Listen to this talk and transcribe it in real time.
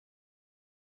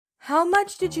How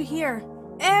much did you hear?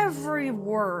 Every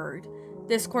word,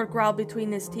 Discord growled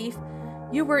between his teeth.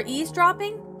 You were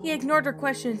eavesdropping? He ignored her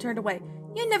question and turned away.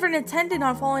 You never intended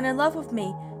on falling in love with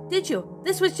me, did you?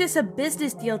 This was just a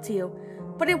business deal to you.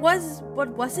 But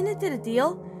wasn't it a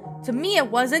deal? To me it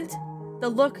wasn't. The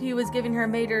look he was giving her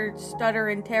made her stutter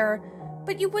in terror.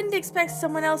 But you wouldn't expect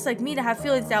someone else like me to have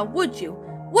feelings now, would you?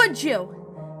 Would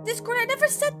you? Discord, I never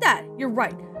said that. You're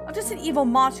right. I'm just an evil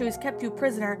monster who's kept you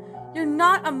prisoner. You're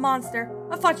not a monster.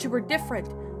 I thought you were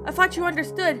different. I thought you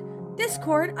understood.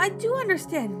 Discord, I do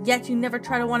understand. Yet you never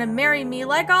try to want to marry me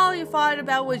like all you thought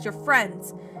about was your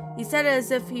friends. He said it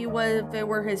as if it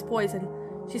were his poison.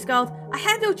 She scowled. I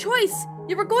had no choice.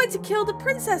 You were going to kill the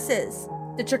princesses.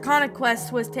 The Draconic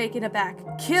quest was taken aback.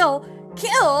 Kill?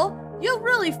 Kill? You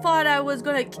really thought I was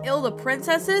going to kill the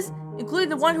princesses? Including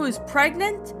the one who is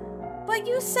pregnant? But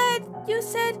you said,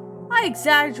 I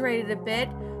exaggerated a bit,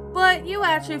 but you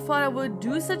actually thought I would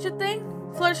do such a thing?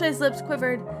 Fluttershy's lips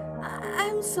quivered.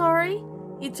 I'm sorry.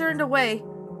 He turned away.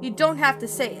 You don't have to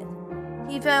say it.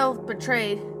 He felt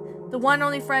betrayed. The one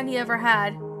only friend he ever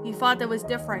had, he thought that was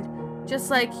different,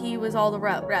 just like he was all the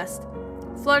rest.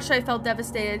 Fluttershy felt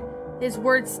devastated. His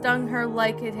words stung her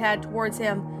like it had towards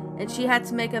him, and she had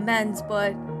to make amends,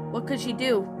 but what could she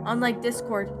do? Unlike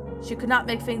Discord, she could not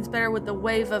make things better with the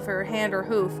wave of her hand or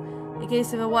hoof. In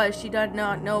case if it was, she did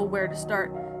not know where to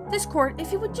start. Discord,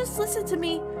 if you would just listen to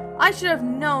me. I should have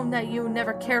known that you would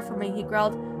never care for me, he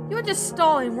growled. You were just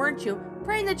stalling, weren't you?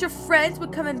 Praying that your friends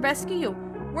would come and rescue you,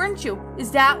 weren't you?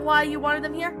 Is that why you wanted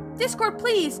them here? Discord,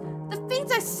 please! The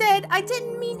things I said, I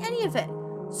didn't mean any of it.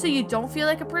 So you don't feel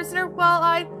like a prisoner?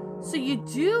 So you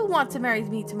do want to marry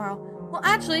me tomorrow? Well,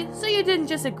 actually, so you didn't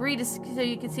just agree so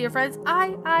you could see your friends?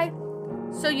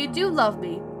 So you do love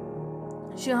me.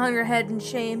 She hung her head in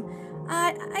shame.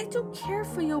 I do care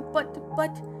for you,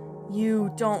 but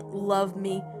you don't love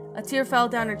me. A tear fell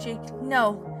down her cheek.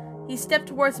 No. He stepped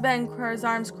towards the bed and his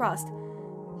arms crossed.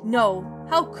 No.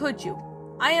 How could you?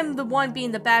 I am the one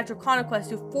being the bad Draconic quest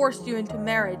who forced you into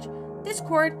marriage.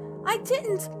 Discord, I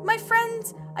didn't. My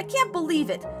friends, I can't believe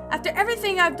it. After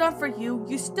everything I've done for you,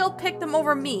 you still picked them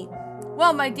over me.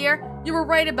 Well, my dear, you were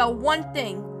right about one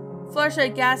thing.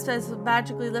 Fluttershy gasped as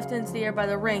magically lifted into the air by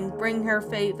the ring, bringing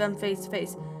them face to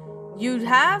face. You'd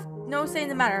have no say in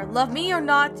the matter. Love me or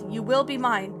not, you will be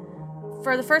mine.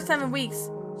 For the first time in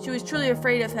weeks, she was truly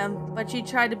afraid of him, but she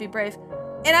tried to be brave.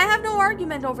 And I have no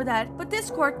argument over that, but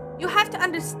Discord, you have to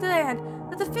understand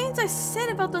that the things I said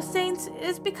about those things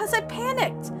is because I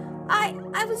panicked.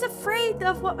 I was afraid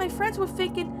of what my friends were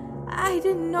thinking. I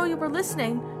didn't know you were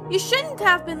listening. You shouldn't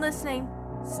have been listening.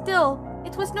 Still,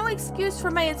 it was no excuse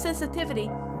for my insensitivity.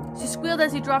 She squealed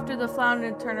as he dropped her the flower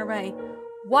and turned away.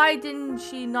 Why didn't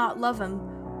she not love him?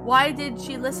 Why did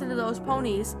she listen to those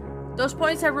ponies? Those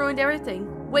ponies had ruined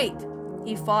everything. Wait,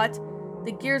 he thought.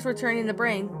 The gears were turning in the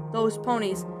brain. Those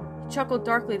ponies. He chuckled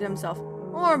darkly to himself.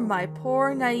 Oh, my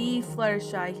poor, naive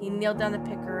Fluttershy. He kneeled down to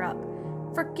pick her up.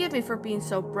 Forgive me for being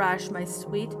so brash, my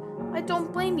sweet. I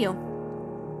don't blame you.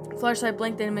 Fluttershy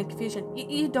blinked at him in confusion.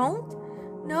 You don't?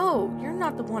 No, you're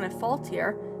not the one at fault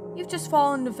here. You've just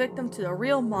fallen the victim to the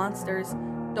real monsters.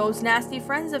 Those nasty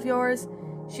friends of yours.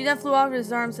 She then flew out of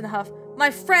his arms in a huff. My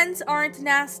friends aren't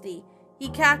nasty. He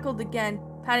cackled again,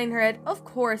 patting her head. Of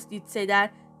course you'd say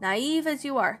that, naive as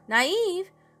you are.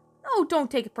 Naive? Oh, don't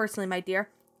take it personally, my dear.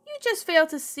 You just failed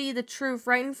to see the truth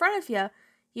right in front of you.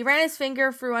 He ran his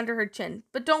finger through under her chin.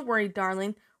 But don't worry,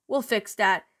 darling. We'll fix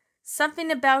that.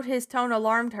 Something about his tone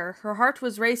alarmed her. Her heart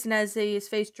was racing as his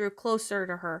face drew closer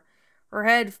to her, her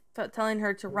head telling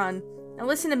her to run. Now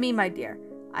listen to me, my dear.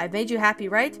 I've made you happy,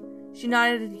 right? She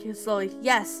nodded slowly.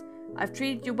 Yes, I've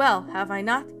treated you well, have I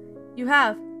not? You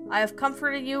have. I have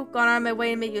comforted you, gone on my way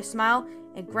to make you smile,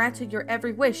 and granted your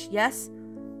every wish, yes?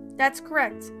 That's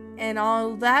correct. And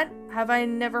all that, have I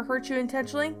never hurt you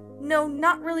intentionally? No,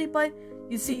 not really, but,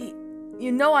 you see,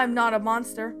 you know I'm not a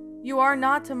monster. You are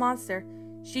not a monster.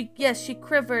 She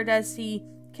quivered as he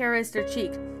caressed her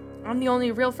cheek. I'm the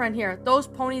only real friend here. Those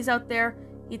ponies out there,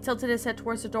 he tilted his head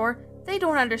towards the door, they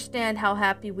don't understand how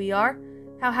happy we are,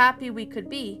 how happy we could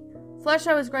be.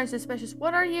 Fluttershy was growing suspicious.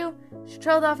 What are you? She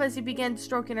trailed off as he began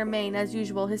stroking her mane. As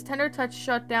usual, his tender touch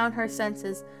shut down her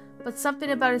senses, but something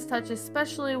about his touch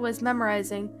especially was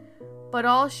memorizing. But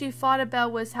all she thought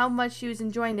about was how much she was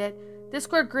enjoying it.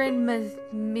 Discord grinned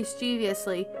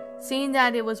mischievously, seeing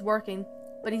that it was working,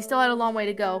 but he still had a long way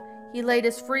to go. He laid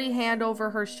his free hand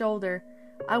over her shoulder.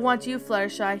 I want you,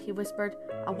 Fluttershy, he whispered.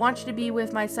 I want you to be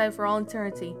with my side for all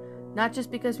eternity. Not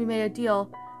just because we made a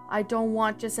deal. I don't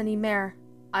want just any mare.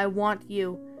 I want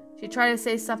you. She tried to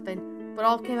say something, but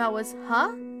all came out was,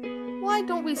 huh? Why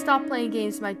don't we stop playing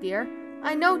games, my dear?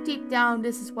 I know deep down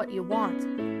this is what you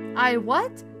want. I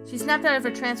what? She snapped out of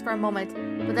her trance for a moment,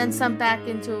 but then sunk back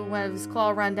into one of his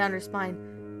claw run down her spine.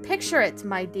 Picture it,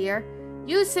 my dear.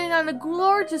 You sitting on a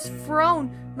glorious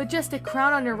throne, majestic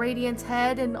crown on your radiant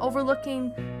head, and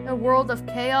overlooking a world of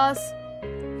chaos.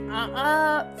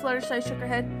 Fluttershy shook her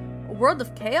head. A world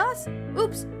of chaos?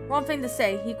 Oops, wrong thing to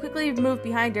say. He quickly moved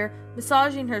behind her,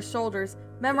 massaging her shoulders,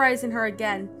 memorizing her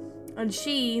again. And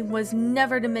she was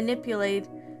never to manipulate,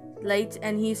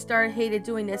 and he hated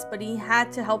doing this, but he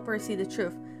had to help her see the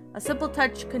truth. A simple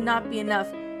touch could not be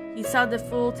enough. He saw the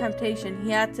full temptation.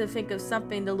 He had to think of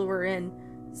something to lure her in.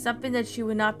 Something that she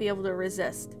would not be able to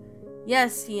resist.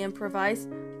 Yes, he improvised.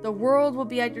 The world will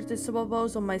be at your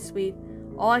disposal, my sweet.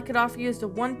 All I could offer you is the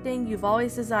one thing you've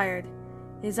always desired.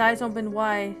 Her eyes opened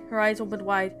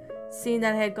wide, seeing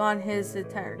that it had gone his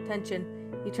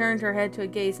attention. He turned her head to a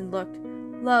gaze and looked.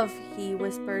 Love, he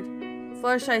whispered.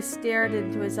 Fluttershy stared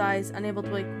into his eyes, unable to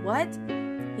blink. What?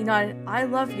 He nodded. I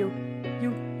love you.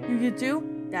 You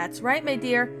do? That's right, my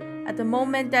dear. At the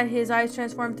moment that his eyes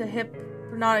transformed to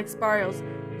hypnotic spirals,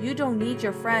 you don't need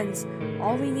your friends.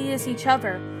 All we need is each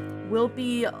other. We'll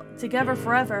be together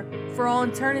forever, for all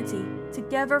eternity.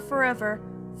 Together forever,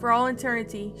 for all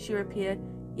eternity, she repeated.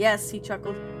 Yes, he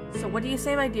chuckled. So what do you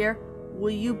say, my dear?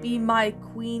 Will you be my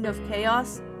queen of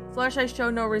chaos? Fluttershy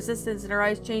showed no resistance and her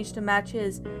eyes changed to match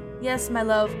his. Yes, my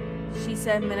love, she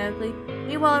said minutely.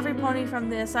 Meanwhile, every pony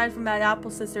aside from the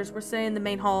Apple sisters were sitting in the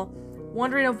main hall,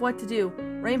 wondering of what to do.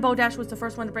 Rainbow Dash was the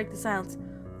first one to break the silence.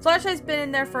 Fluttershy's been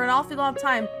in there for an awfully long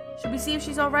time. Should we see if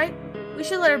she's alright? We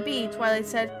should let her be, Twilight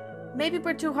said. Maybe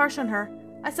we're too harsh on her.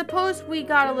 I suppose we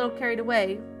got a little carried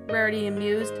away, Rarity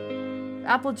mused.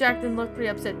 Applejack then looked pretty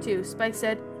upset too. Spike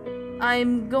said,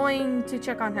 I'm going to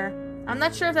check on her. I'm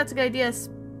not sure if that's a good idea,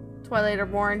 Twilight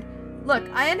warned. Look,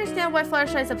 I understand why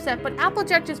Fluttershy's upset, but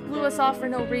Applejack just blew us off for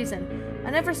no reason.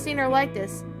 I never seen her like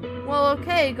this. Well,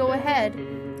 okay, go ahead.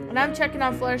 And I'm checking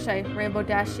on Fluttershy, Rainbow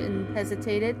Dash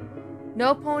hesitated.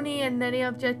 No pony and any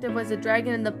objective was a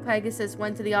dragon and the Pegasus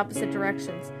went to the opposite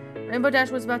directions. Rainbow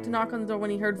Dash was about to knock on the door when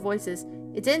he heard voices.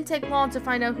 It didn't take long to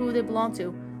find out who they belonged to.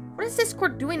 What is this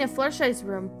court doing in Fluttershy's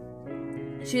room?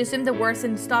 She assumed the worst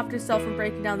and stopped herself from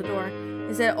breaking down the door.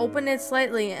 Instead, opened it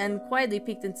slightly and quietly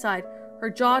peeked inside. Her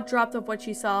jaw dropped at what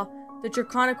she saw. The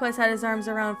Draconiquest had his arms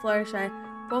around Fluttershy,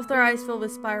 both their eyes filled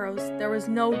with spirals. There was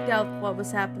no doubt what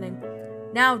was happening.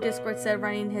 Now, Discord said,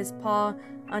 running his claw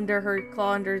under her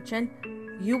chin,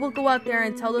 you will go out there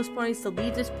and tell those ponies to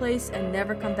leave this place and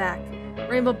never come back.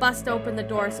 Rainbow busted open the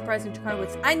door, surprising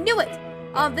Draconiquest. I knew it!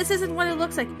 This isn't what it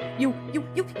looks like. You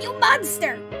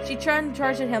monster! She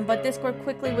charged at him, but Discord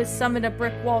quickly was summoned a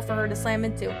brick wall for her to slam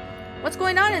into. What's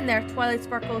going on in there? Twilight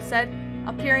Sparkle said,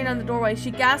 appearing on the doorway.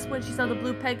 She gasped when she saw the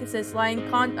blue Pegasus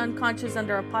lying unconscious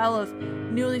under a pile of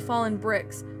newly fallen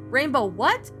bricks. Rainbow,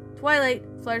 what? Twilight,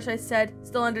 Fluttershy said,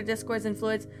 still under Discord's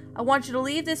influence. I want you to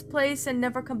leave this place and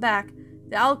never come back.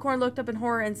 The Alicorn looked up in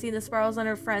horror and seeing the spirals on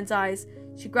her friend's eyes.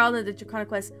 She growled at the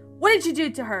Draconiquest. What did you do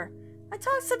to her? I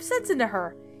talked some sense into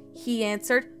her, he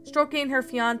answered, stroking his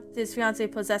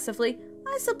fiancée possessively.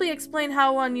 I simply explained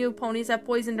how on you ponies have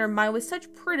poisoned her mind with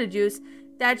such pretty juice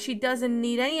that she doesn't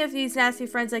need any of these nasty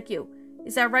friends like you.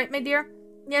 Is that right, my dear?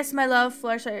 Yes, my love,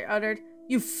 Fluttershy uttered.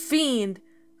 You fiend!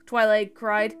 Twilight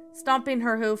cried, stomping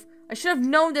her hoof. I should have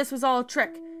known this was all a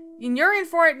trick. And you're in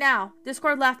for it now.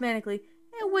 Discord laughed manically.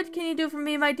 And what can you do for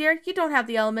me, my dear? You don't have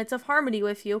the elements of harmony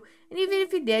with you, and even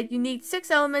if you did, you need 6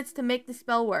 elements to make the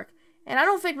spell work. And I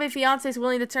don't think my fiancé is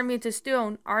willing to turn me into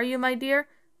stone, are you, my dear?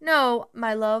 No,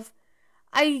 my love.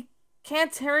 I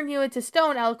can't turn you into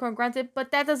stone, Alicorn grunted,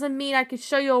 but that doesn't mean I could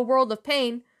show you a world of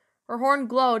pain. Her horn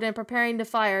glowed and preparing to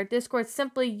fire. Discord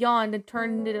simply yawned and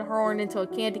turned her horn into a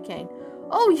candy cane.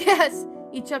 Oh, yes,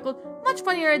 he chuckled. Much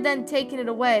funnier than taking it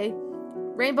away.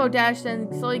 Rainbow Dash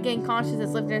then slowly gained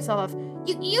consciousness, lifting herself off.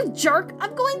 You jerk!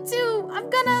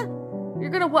 You're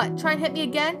gonna what? Try and hit me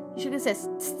again? You should insist.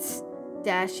 Tss,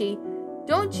 Dashy.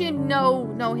 Don't you know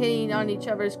no hitting on each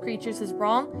other's creatures is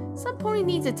wrong? Some pony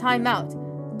needs a timeout.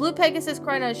 The blue Pegasus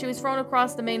cried out. She was thrown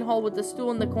across the main hall with the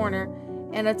stool in the corner,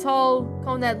 and a tall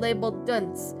cone that labeled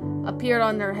Dunce appeared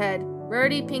on her head.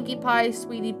 Rarity, Pinkie Pie,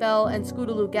 Sweetie Belle, and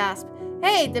Scootaloo gasped.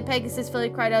 Hey, the Pegasus filly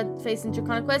cried out, facing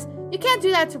Draconiquest. You can't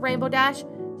do that to Rainbow Dash.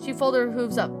 She folded her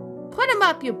hooves up. Put him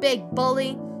up, you big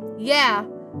bully. Yeah,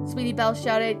 Sweetie Belle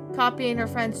shouted, copying her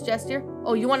friend's gesture.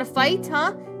 Oh, you want to fight,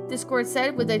 huh? Discord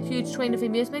said with a huge twinge of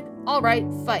amusement. All right,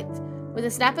 fight. With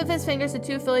a snap of his fingers, the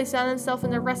two fillies found themselves in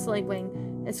their wrestling ring.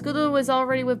 And Scootaloo was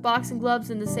already with boxing gloves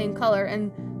in the same color,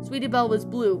 and Sweetie Belle was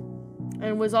blue,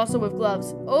 and was also with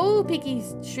gloves. Oh, Pinkie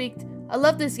shrieked. I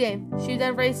love this game. She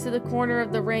then raced to the corner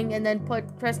of the ring and then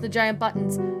pressed the giant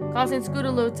buttons, causing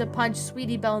Scootaloo to punch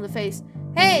Sweetie Belle in the face.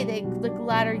 Hey, the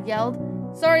latter yelled.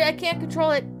 Sorry, I can't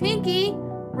control it. Pinky!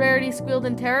 Rarity squealed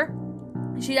in terror.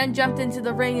 She then jumped into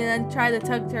the ring and then tried to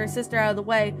tug her sister out of the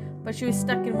way, but she was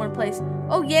stuck in one place.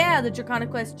 Oh yeah, the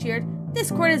Draconiquest cheered.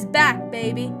 Discord is back,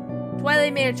 baby.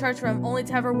 Twilight made a charge for him, only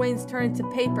to have her wings turn into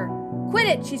paper. Quit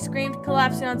it, she screamed,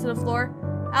 collapsing onto the floor.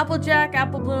 Applejack,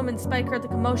 Applebloom, and Spike heard the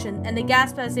commotion, and they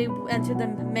gasped as they entered the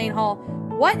main hall.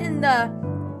 What in the...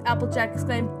 Applejack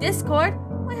exclaimed. Discord?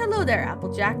 Why, hello there,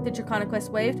 Applejack, the Draconiquest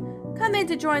waved. Come in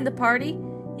to join the party.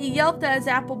 He yelped as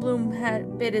Applebloom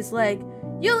had bit his leg.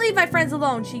 You leave my friends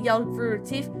alone, she yelled through her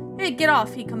teeth. Hey, get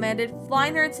off, he commanded,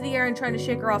 flying her into the air and trying to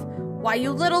shake her off. Why,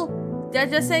 you little... Dad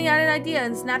just saying I had an idea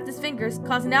and snapped his fingers,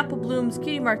 causing Applebloom's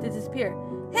cutie mark to disappear.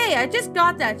 Hey, I just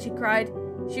got that, she cried.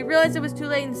 She realized it was too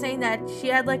late in saying that she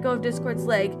had let go of Discord's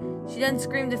leg. She then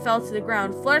screamed and fell to the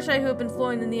ground. Fluttershy, who had been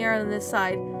floating in the air on this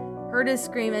side, heard his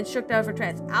scream and shook out of her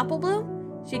trance.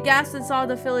 Applebloom? She gasped and saw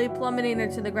the filly plummeting her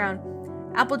to the ground.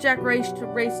 Applejack raced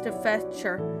to fetch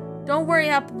her. Don't worry,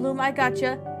 Applebloom, I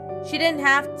gotcha. She didn't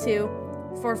have to,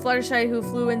 for Fluttershy, who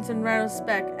flew into Reno's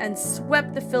speck and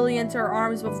swept the filly into her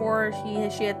arms before she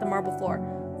hit the marble floor.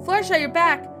 Fluttershy, you're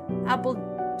back!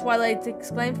 Twilight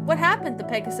exclaimed. What happened? The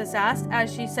Pegasus asked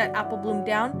as she set Applebloom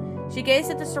down. She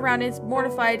gazed at the surroundings.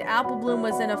 Mortified, Applebloom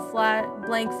was in a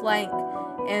blank flank,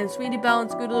 and Sweetie Belle and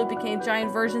Scootaloo became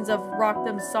giant versions of Rock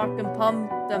Them, Sock Them, Pum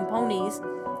Them ponies.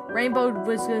 Rainbow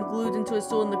was glued into a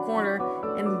stool in the corner,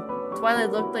 and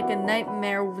Twilight looked like a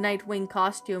nightmare Nightwing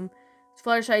costume.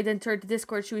 Fluttershy then turned to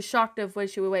Discord. She was shocked of when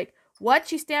she would wake. What?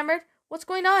 She stammered. What's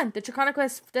going on? The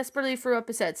Draconiquest desperately threw up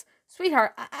his head.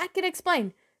 Sweetheart, I can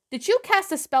explain. Did you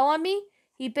cast a spell on me?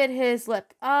 He bit his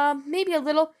lip. Maybe a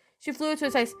little. She flew into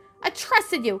his face. I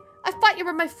trusted you. I thought you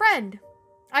were my friend.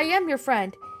 I am your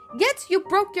friend. Yet you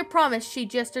broke your promise, she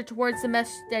gestured towards the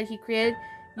mess that he created.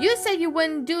 You said you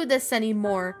wouldn't do this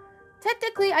anymore.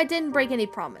 Technically, I didn't break any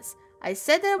promise. I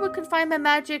said that I would confine my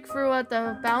magic throughout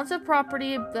the bounds of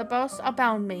property that both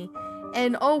abound me.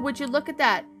 And oh, would you look at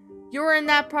that. You're in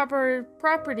that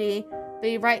property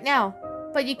right now.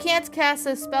 But you can't cast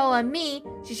a spell on me,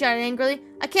 she shouted angrily.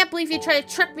 I can't believe you tried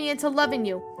to trick me into loving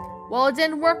you. Well, it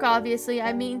didn't work, obviously.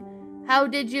 I mean, how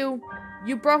did you...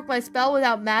 You broke my spell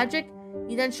without magic?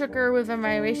 He then shook her with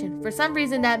admiration. For some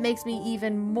reason, that makes me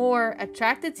even more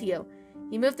attracted to you.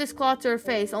 He moved his claw to her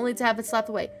face, only to have it slapped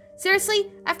away. Seriously?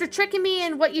 After tricking me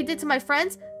and what you did to my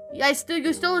friends? You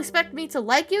still expect me to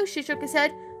like you? She shook his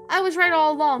head. I was right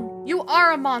all along. You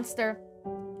are a monster.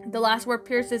 The last word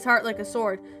pierced his heart like a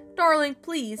sword. Darling,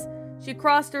 please. She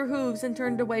crossed her hooves and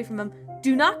turned away from him.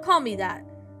 Do not call me that.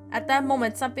 At that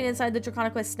moment, something inside the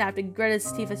Draconiquest snapped and gritted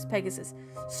his teeth as Pegasus.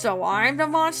 So I'm the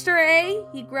monster, eh?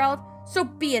 He growled. So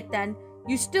be it then.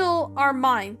 You still are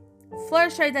mine.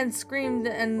 Fluttershy then screamed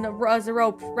and as the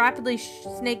rope rapidly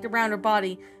snaked around her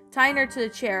body, tying her to the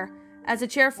chair. As the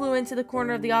chair flew into the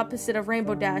corner of the opposite of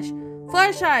Rainbow Dash.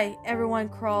 Fluttershy! Everyone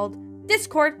crawled.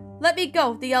 Discord! Let me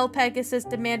go, the yellow Pegasus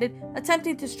demanded,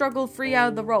 attempting to struggle free out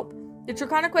of the rope. The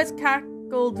Draconiquest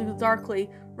cackled darkly,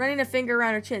 running a finger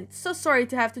around her chin. So sorry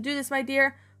to have to do this, my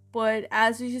dear, but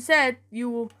as you said,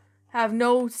 you have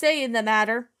no say in the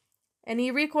matter. And he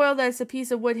recoiled as a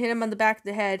piece of wood hit him on the back of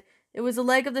the head. It was the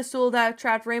leg of the stool that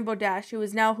trapped Rainbow Dash, who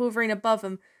was now hovering above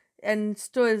him and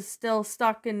stood still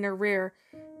stuck in their rear.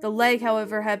 The leg,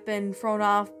 however, had been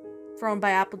thrown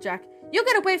by Applejack. You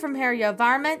get away from here, you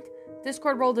varmint!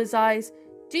 Discord rolled his eyes.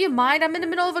 Do you mind? I'm in the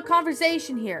middle of a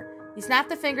conversation here. He snapped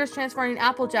the fingers, transforming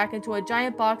Applejack into a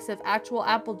giant box of actual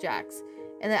Applejacks.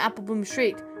 And then Applebloom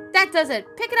shrieked. That does it.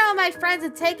 Picking out my friends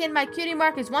and taking my cutie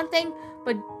mark is one thing,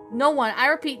 but no one, I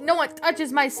repeat, no one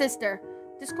touches my sister.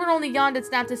 Discord only yawned and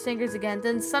snapped his fingers again.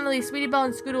 Then suddenly, Sweetie Belle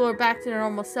and Scootaloo were back to their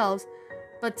normal selves,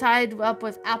 but tied up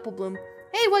with Applebloom.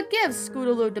 Hey, what gives?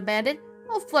 Scootaloo demanded.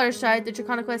 Oh, Fluttershy, the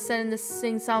Draconiquest said in this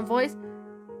sing-song voice.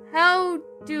 How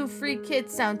do free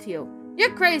kids sound to you?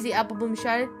 You're crazy, Applebloom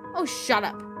shouted. Oh, shut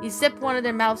up. He zipped one of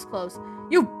their mouths closed.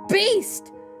 You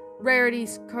beast! Rarity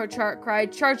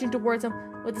cried, charging towards him.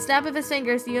 With the snap of his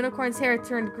fingers, the unicorn's hair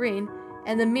turned green,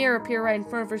 and the mirror appeared right in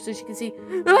front of her so she could see.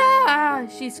 Ah!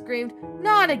 She screamed.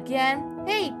 Not again.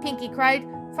 Hey, Pinky cried,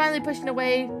 finally pushing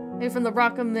away from the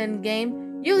Rock'em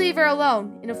game. You leave her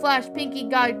alone. In a flash, Pinky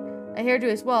got a hairdo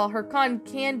as well. Her cotton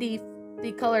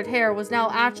candy-colored hair was now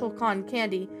actual cotton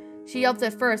candy. She yelped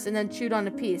at first and then chewed on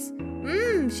a piece.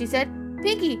 She said.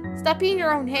 Pinky, stop eating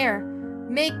your own hair.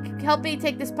 Help me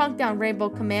take this punk down, Rainbow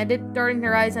commanded, darting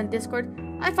her eyes on Discord.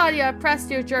 I thought you had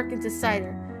pressed your jerk into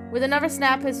cider. With another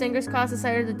snap, his fingers caused the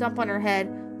cider to dump on her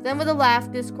head, Then with a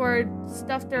laugh, Discord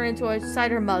stuffed her into a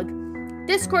cider mug.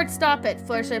 Discord, stop it,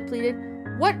 Fluttershy pleaded.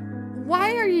 What?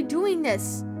 Why are you doing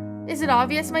this? Is it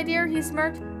obvious, my dear? He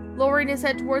smirked, lowering his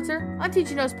head towards her. I'm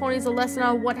teaching those ponies a lesson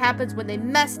on what happens when they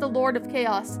mess the Lord of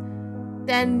Chaos.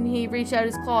 Then he reached out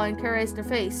his claw and caressed her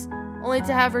face, only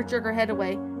to have her jerk her head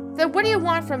away. Then what do you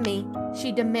want from me?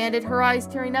 She demanded, her eyes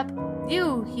tearing up.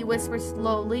 You, he whispered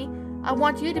slowly. I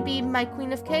want you to be my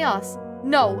Queen of Chaos.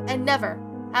 No, and never.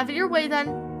 Have it your way,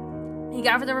 then. He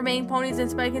got for the remaining ponies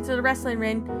and spiked into the wrestling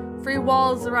ring, free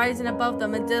walls rising above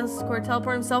them, and Discord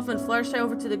teleported himself and Fluttershy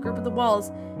over to the group of the walls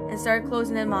and started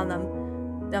closing in on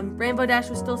them. The Rainbow Dash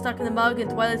was still stuck in the mug, and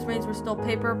Twilight's reins were still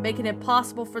paper, making it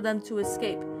impossible for them to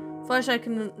escape. Fluttershy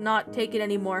could not take it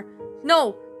anymore.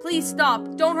 No, please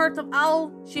stop. Don't hurt them.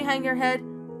 She hung her head.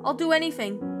 I'll do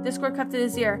anything. Discord cupped at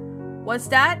his ear. What's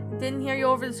that? Didn't hear you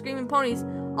over the screaming ponies.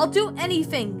 I'll do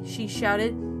anything, she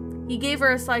shouted. He gave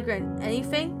her a sly grin.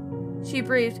 Anything? She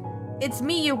breathed. It's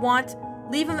me you want.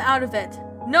 Leave him out of it.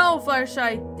 No,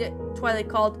 Fluttershy, Twilight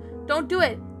called. Don't do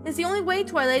it. It's the only way,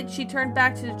 Twilight. She turned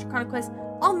back to the Draconic Quest.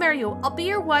 I'll marry you. I'll be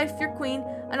your wife, your queen,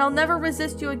 and I'll never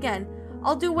resist you again.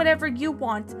 I'll do whatever you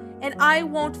want, and I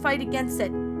won't fight against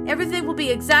it. Everything will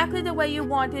be exactly the way you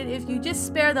want it if you just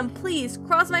spare them. Please,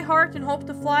 cross my heart and hope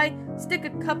to fly. Stick a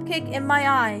cupcake in my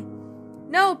eye.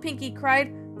 No, Pinky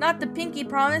cried. Not the Pinky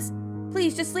promise.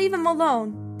 Please, just leave him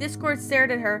alone. Discord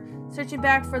stared at her, searching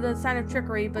back for the sign of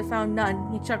trickery, but found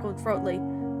none. He chuckled throatly.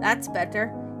 That's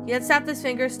better. He had snapped his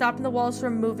fingers, stopping the walls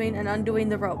from moving and undoing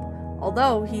the rope.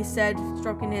 Although, he said,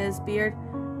 stroking his beard,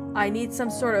 I need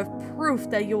some sort of proof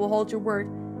that you will hold your word.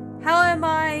 How am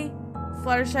I?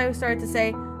 Fluttershy started to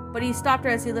say, but he stopped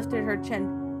her as he lifted her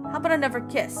chin. How about another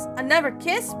kiss? Another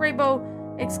kiss?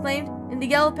 Rainbow exclaimed, and the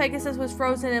yellow Pegasus was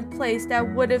frozen in place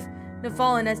that would have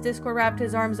fallen as Discord wrapped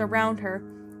his arms around her.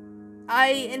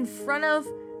 In front of...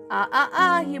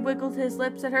 he wiggled his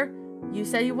lips at her. You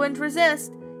said you wouldn't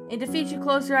resist. In defeat, she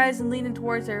closed her eyes and leaned in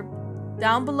towards her.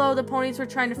 Down below, the ponies were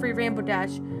trying to free Rainbow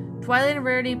Dash, Twilight and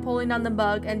Rarity pulling on the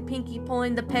mug, and Pinky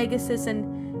pulling the Pegasus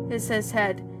in his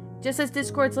head. Just as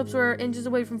Discord's lips were inches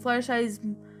away from Fluttershy's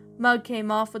mug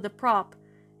came off with the prop,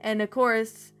 and of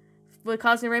course,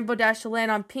 causing Rainbow Dash to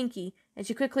land on Pinky, and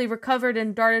she quickly recovered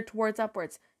and darted towards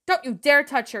upwards. Don't you dare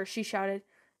touch her, she shouted.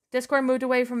 Discord moved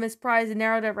away from his prize and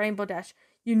narrowed at Rainbow Dash.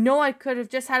 You know I could have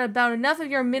just had about enough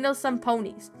of your meddlesome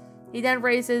ponies. He then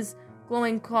raised his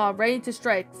glowing claw, ready to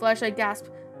strike. Fluttershy gasped,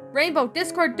 Rainbow,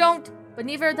 Discord, don't! But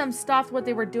neither of them stopped what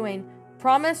they were doing.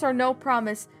 Promise or no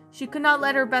promise, she could not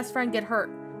let her best friend get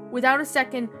hurt. Without a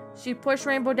second, she pushed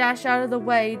Rainbow Dash out of the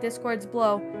way, Discord's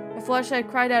blow, and Fluttershy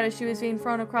cried out as she was being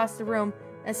thrown across the room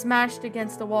and smashed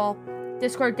against the wall.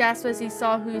 Discord gasped as he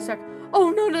saw who he struck. Oh,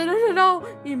 no,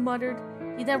 he muttered.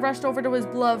 He then rushed over to his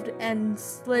beloved and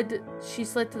she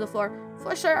slid to the floor.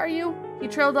 Fluttershy, are you? He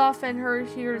trailed off and heard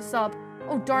her sob.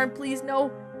 Oh, darn, please,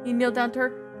 no. He kneeled down to her.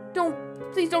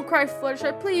 Please don't cry,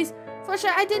 Fluttershy, please. Fluttershy,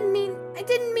 I didn't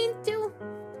mean to.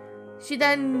 She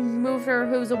then moved her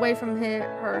hooves away from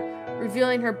her,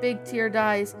 revealing her big teared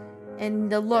eyes,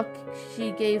 and the look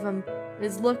she gave him.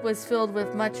 His look was filled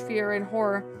with much fear and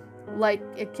horror, like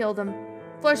it killed him.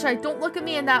 Fluttershy, don't look at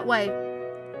me in that way.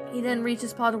 He then reached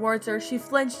his paw towards her. She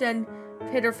flinched and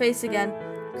hid her face again,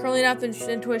 curling up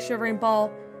into a shivering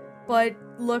ball, but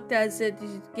looked as it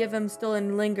give him still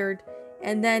and lingered.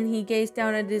 And then he gazed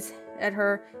down at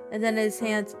her, and then at his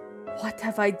hands. What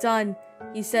have I done?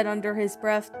 He said under his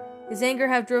breath. His anger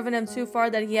had driven him too far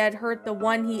that he had hurt the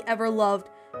one he ever loved.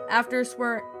 After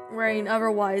swearing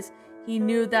otherwise, he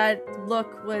knew that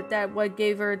what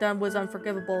gave her done was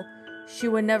unforgivable. She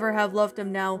would never have loved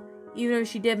him now. Even if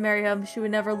she did marry him, she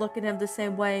would never look at him the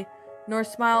same way, nor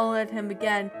smile at him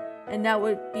again, and that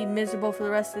would be miserable for the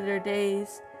rest of their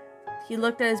days. He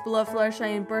looked at his beloved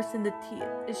Fluttershy and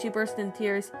she burst into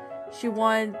tears. She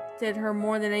wanted her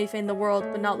more than anything in the world,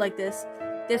 but not like this.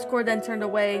 Discord then turned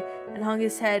away and hung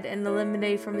his head and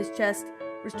eliminated from his chest,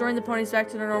 restoring the ponies back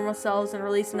to their normal selves and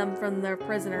releasing them from their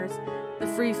prisoners. The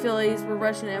free fillies were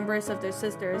rushing to embrace of their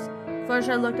sisters.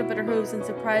 Fluttershy looked up at her hooves in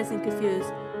surprise and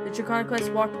confused. The Draconic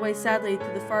Quest walked away sadly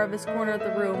to the farthest corner of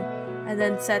the room, and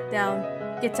then sat down.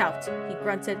 Get out, he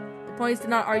grunted. The ponies did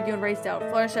not argue and raced out.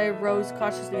 Fluttershy rose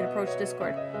cautiously and approached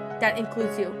Discord. That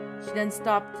includes you. She then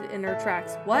stopped in her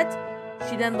tracks. What?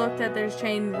 She then looked at their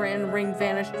chain and ring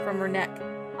vanished from her neck.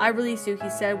 I release you, he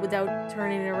said without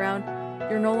turning around.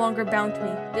 You're no longer bound to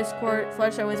me. Discord,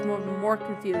 Fluttershy was more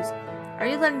confused. Are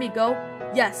you letting me go?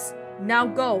 Yes. Now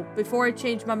go, before I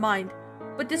change my mind.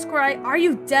 But Discord, are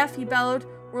you deaf? He bellowed,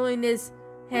 whirling his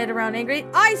head around angrily.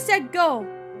 I said go!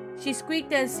 She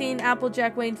squeaked as seeing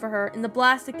Applejack waiting for her, and the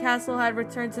blasted castle had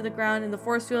returned to the ground and the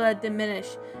force field had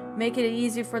diminished, making it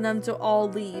easy for them to all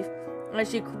leave.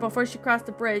 Before she crossed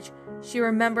the bridge, she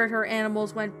remembered her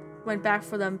animals went back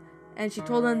for them, and she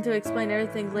told them to explain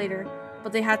everything later,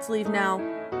 but they had to leave now.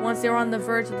 Once they were on the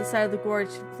verge of the side of the gorge,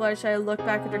 Fluttershy looked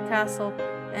back at her castle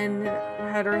and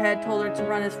had her head told her to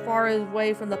run as far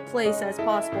away from the place as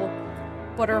possible,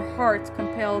 but her heart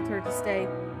compelled her to stay.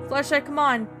 Fluttershy, come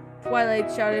on!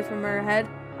 Twilight shouted from her head.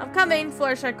 I'm coming,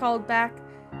 Fluttershy called back.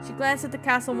 She glanced at the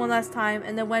castle one last time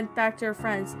and then went back to her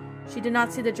friends. She did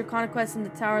not see the Draconiquest in the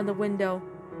tower in the window.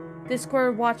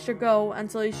 Discord watched her go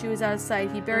until she was out of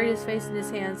sight. He buried his face in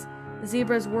his hands. The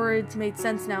zebra's words made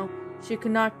sense now. He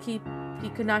could not keep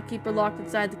her locked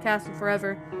inside the castle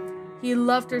forever. He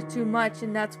loved her too much,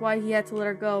 and that's why he had to let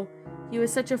her go. He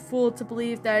was such a fool to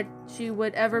believe that she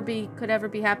could ever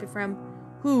be happy for him.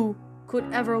 Who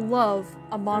could ever love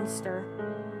a monster?